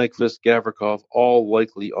 Korpisalo, Nyquist, Gavrikov, all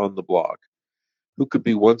likely on the block. Who could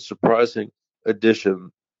be one surprising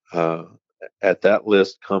addition at that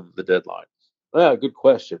list come the deadline? Yeah, good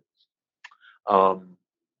question. Who's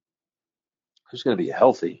going to be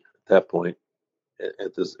healthy at that point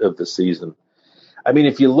of the season? I mean,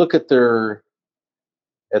 if you look at their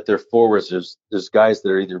forwards, there's guys that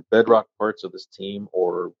are either bedrock parts of this team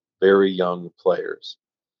or very young players.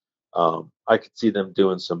 I could see them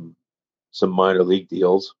doing some minor league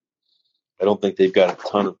deals. I don't think they've got a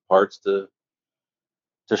ton of parts to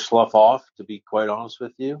slough off, to be quite honest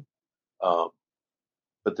with you.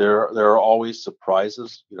 But there are always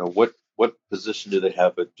surprises. You know, what position do they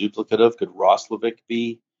have a duplicate of? Could Roslovic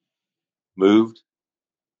be moved?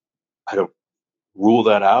 I don't rule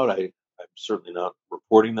that out. I'm certainly not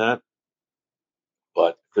reporting that.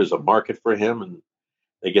 But if there's a market for him and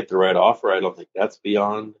they get the right offer, I don't think that's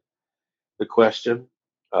beyond the question.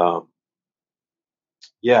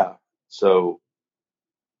 So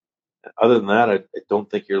other than that, I don't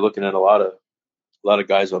think you're looking at a lot of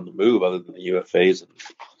guys on the move other than the UFAs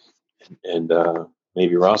and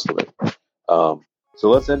maybe Roslovic. So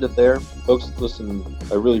let's end it there. Folks, listen,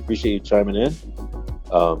 I really appreciate you chiming in.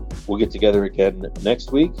 We'll get together again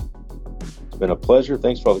next week. It's been a pleasure.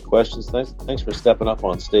 Thanks for all the questions. Thanks for stepping up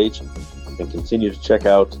on stage, and continue to check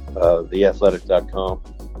out theathletic.com.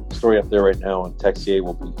 Story up there right now on Texier.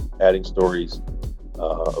 We'll be adding stories,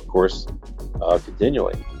 of course,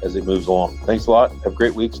 continuing as it moves along. Thanks a lot. Have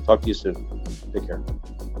great weeks. Talk to you soon. Take care.